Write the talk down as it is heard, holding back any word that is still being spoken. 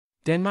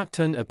Denmark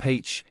turned a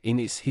page in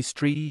its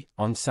history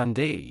on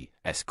Sunday,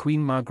 as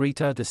Queen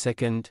Margrethe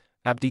II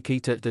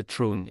abdicated the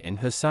throne and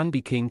her son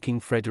became King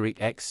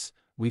Frederik X,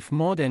 with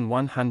more than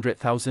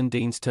 100,000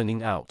 Danes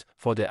turning out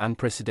for the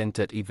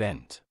unprecedented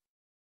event.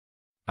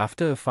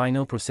 After a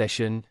final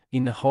procession,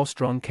 in a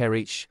horse-drawn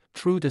carriage,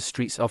 through the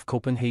streets of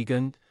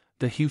Copenhagen,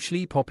 the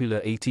hugely popular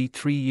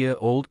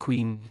 83-year-old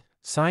Queen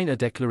signed a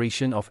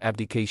declaration of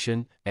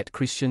abdication at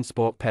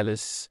Christiansborg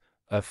Palace,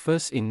 a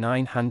first in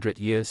 900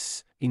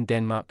 years, in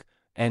Denmark,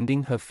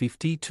 ending her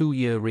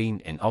 52-year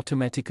reign and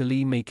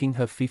automatically making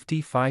her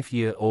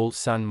 55-year-old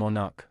son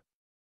monarch.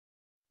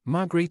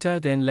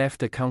 Margrethe then left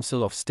the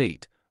Council of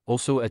State,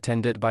 also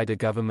attended by the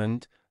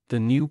government, the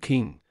new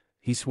king,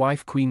 his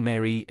wife Queen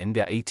Mary and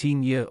their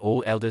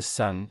 18-year-old eldest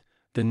son,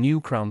 the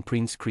new Crown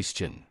Prince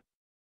Christian.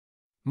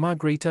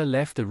 Margrethe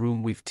left the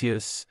room with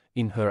tears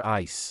in her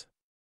eyes,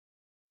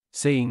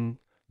 saying,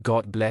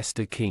 "God bless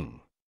the king."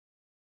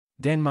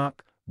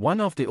 Denmark, one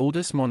of the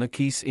oldest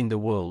monarchies in the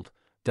world,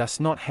 does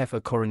not have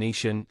a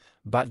coronation,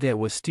 but there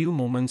were still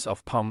moments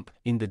of pomp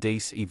in the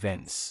day's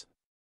events.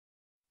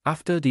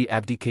 After the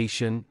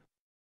abdication,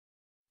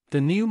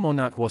 the new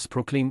monarch was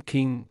proclaimed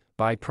king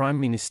by Prime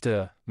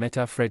Minister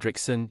Mette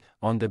Frederiksen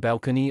on the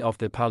balcony of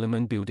the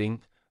Parliament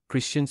building,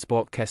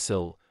 Christiansborg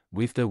Castle,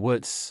 with the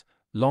words,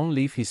 "Long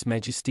live His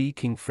Majesty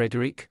King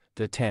Frederik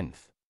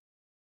X."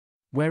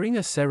 Wearing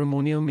a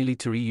ceremonial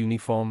military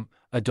uniform,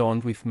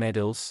 adorned with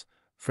medals,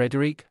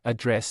 Frederik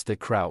addressed the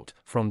crowd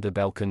from the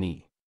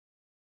balcony.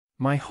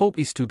 "My hope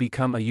is to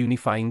become a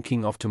unifying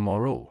king of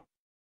tomorrow.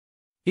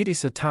 It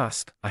is a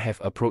task I have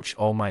approached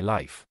all my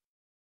life.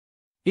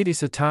 It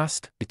is a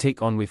task I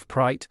take on with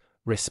pride,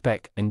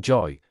 respect and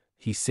joy,"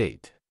 he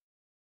said.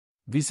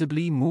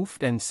 Visibly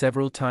moved and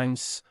several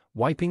times,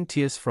 wiping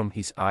tears from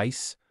his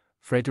eyes,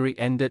 Frederik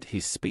ended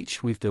his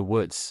speech with the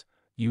words,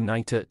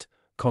 "United,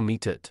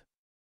 committed."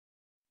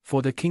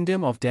 For the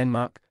Kingdom of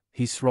Denmark,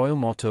 his royal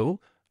motto,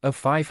 a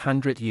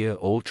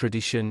 500-year-old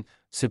tradition,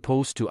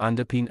 supposed to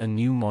underpin a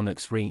new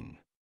monarch's reign.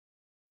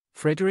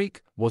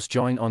 Frederik was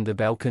joined on the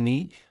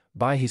balcony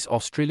by his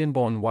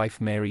Australian-born wife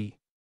Mary,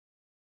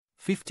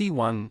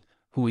 51,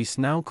 who is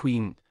now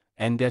queen,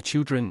 and their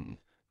children,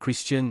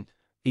 Christian,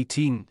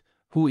 18,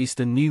 who is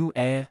the new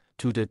heir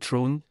to the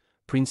throne,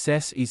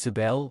 Princess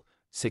Isabel,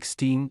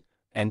 16,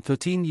 and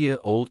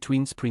 13-year-old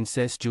twins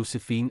Princess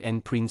Josephine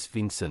and Prince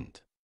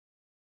Vincent.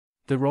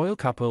 The royal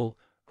couple,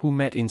 who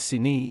met in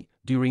Sydney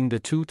during the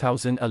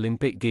 2000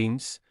 Olympic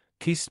Games,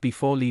 kissed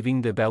before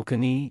leaving the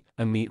balcony,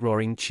 amid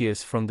roaring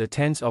cheers from the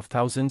tens of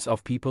thousands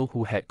of people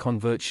who had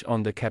converged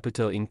on the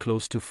capital in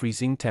close to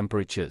freezing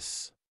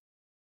temperatures.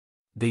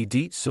 They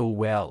did so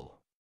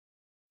well.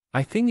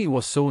 "I think it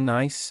was so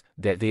nice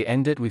that they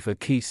ended with a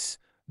kiss.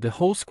 The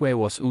whole square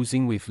was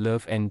oozing with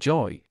love and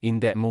joy in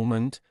that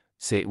moment,"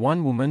 said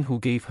one woman who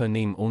gave her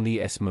name only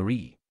as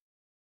Marie.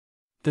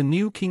 The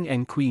new king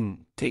and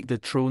queen take the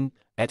throne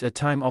at a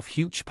time of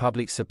huge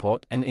public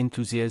support and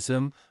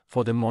enthusiasm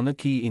for the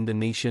monarchy in the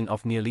nation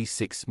of nearly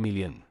 6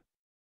 million.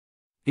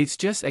 "It's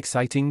just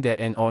exciting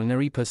that an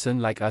ordinary person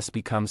like us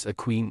becomes a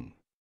queen.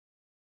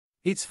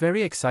 It's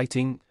very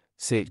exciting,"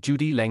 said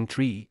Judy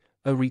Langtree,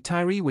 a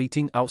retiree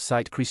waiting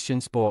outside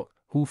Christiansborg,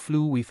 who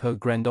flew with her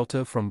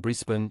granddaughter from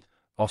Brisbane,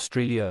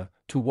 Australia,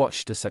 to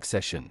watch the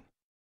succession.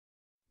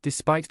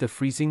 Despite the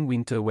freezing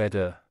winter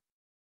weather,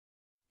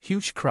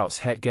 huge crowds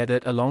had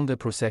gathered along the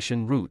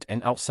procession route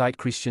and outside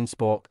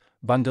Christiansborg,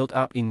 bundled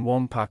up in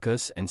warm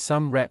parkas and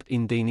some wrapped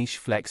in Danish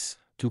flags,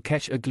 to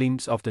catch a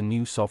glimpse of the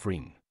new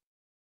sovereign.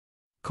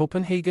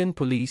 Copenhagen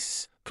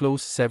police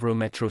closed several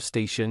metro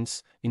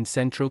stations in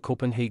central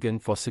Copenhagen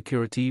for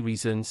security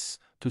reasons,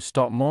 to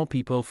stop more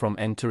people from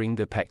entering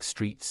the packed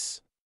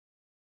streets.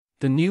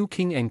 The new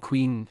king and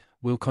queen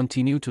will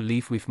continue to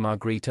live with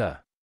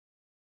Margrethe,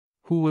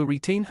 who will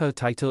retain her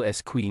title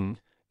as queen,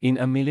 in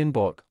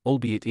Amalienborg,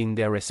 albeit in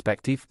their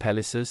respective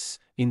palaces,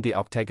 in the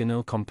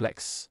octagonal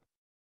complex.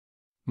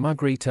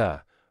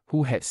 Margrethe,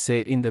 who had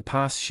said in the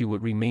past she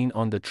would remain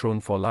on the throne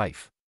for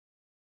life,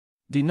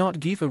 did not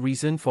give a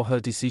reason for her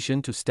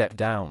decision to step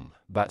down,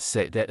 but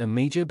said that a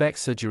major back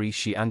surgery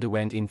she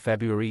underwent in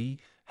February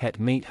had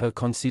made her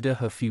consider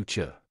her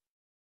future.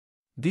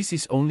 This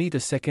is only the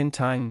second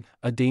time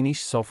a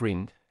Danish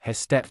sovereign has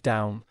stepped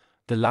down.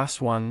 The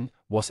last one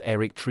was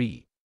Erik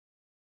III,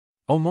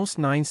 almost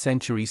 9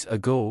 centuries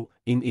ago,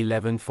 in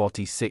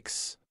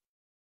 1146.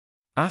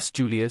 As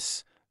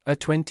Julius, a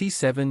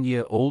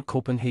 27-year-old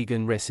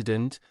Copenhagen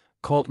resident,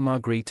 called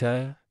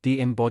Margrethe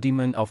the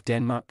embodiment of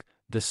Denmark,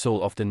 the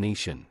soul of the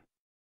nation.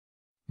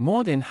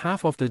 More than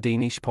half of the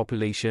Danish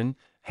population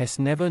has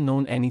never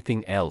known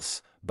anything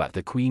else but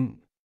the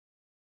Queen,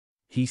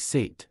 he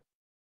said.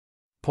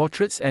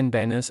 Portraits and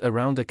banners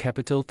around the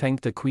capital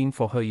thanked the Queen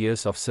for her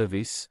years of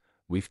service,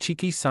 with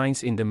cheeky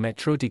signs in the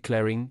metro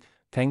declaring,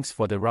 "Thanks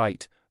for the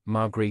right,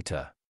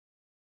 Margrethe."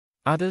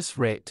 Others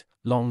read,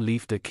 "Long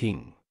live the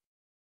King."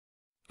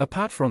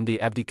 Apart from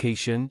the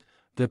abdication,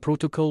 the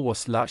protocol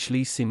was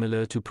largely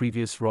similar to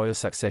previous royal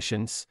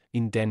successions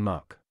in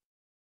Denmark.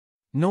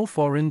 No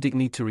foreign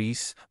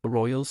dignitaries,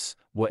 royals,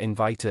 were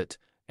invited,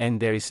 and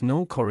there is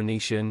no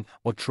coronation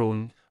or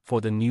throne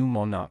for the new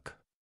monarch.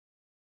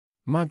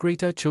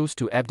 Margrethe chose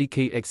to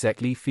abdicate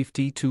exactly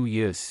 52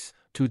 years,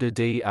 to the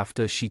day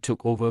after she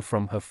took over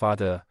from her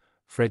father,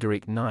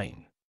 Frederik IX.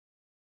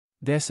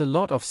 There's a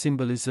lot of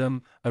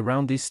symbolism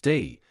around this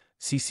day,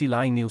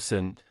 Cecilie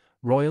Nielsen,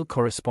 royal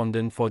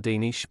correspondent for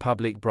Danish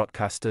public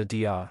broadcaster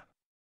DR,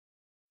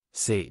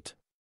 said.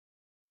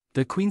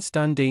 The Queen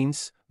stunned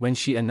Danes when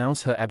she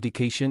announced her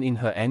abdication in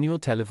her annual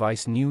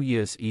televised New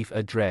Year's Eve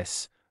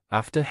address,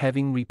 after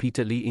having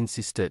repeatedly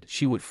insisted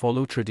she would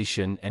follow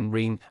tradition and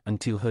reign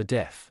until her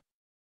death.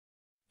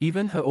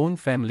 Even her own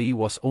family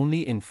was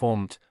only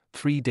informed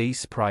 3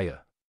 days prior.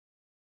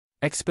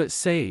 Experts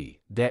say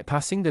that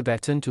passing the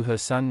baton to her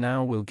son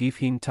now will give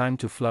him time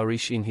to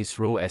flourish in his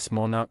role as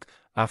monarch,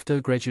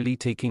 after gradually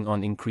taking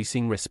on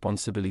increasing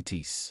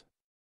responsibilities.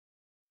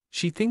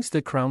 She thinks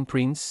the Crown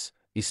Prince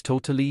is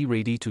totally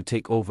ready to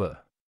take over.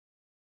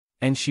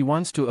 And she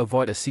wants to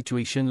avoid a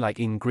situation like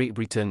in Great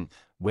Britain,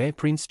 where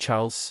Prince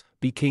Charles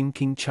became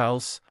King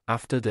Charles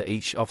after the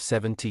age of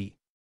 70.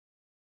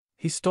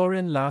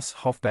 Historian Lars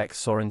Hofbæk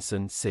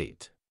Sørensen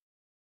said.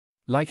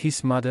 Like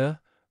his mother,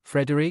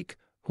 Frederik,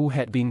 who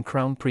had been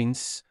Crown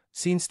Prince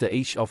since the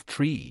age of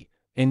 3,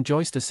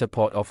 enjoys the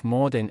support of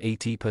more than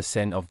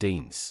 80% of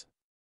Danes.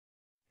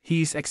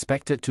 He is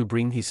expected to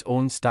bring his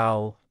own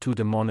style to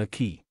the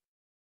monarchy,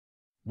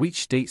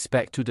 which dates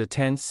back to the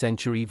 10th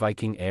century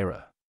Viking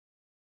era.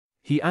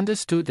 He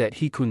understood that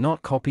he could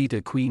not copy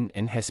the Queen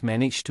and has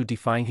managed to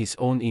define his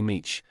own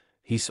image,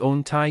 his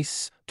own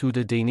ties to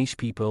the Danish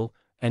people,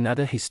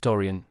 another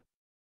historian,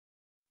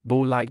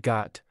 Bo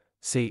Lightgard,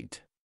 said.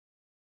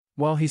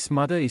 While his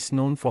mother is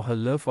known for her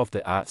love of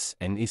the arts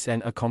and is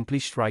an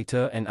accomplished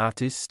writer and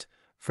artist,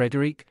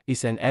 Frederik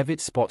is an avid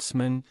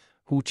sportsman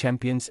who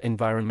champions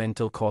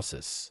environmental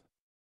causes.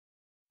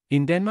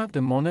 In Denmark,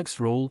 the monarch's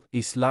role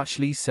is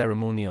largely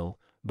ceremonial,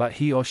 but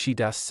he or she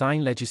does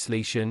sign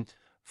legislation,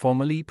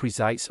 formally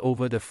presides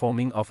over the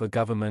forming of a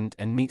government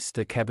and meets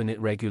the cabinet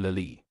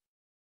regularly.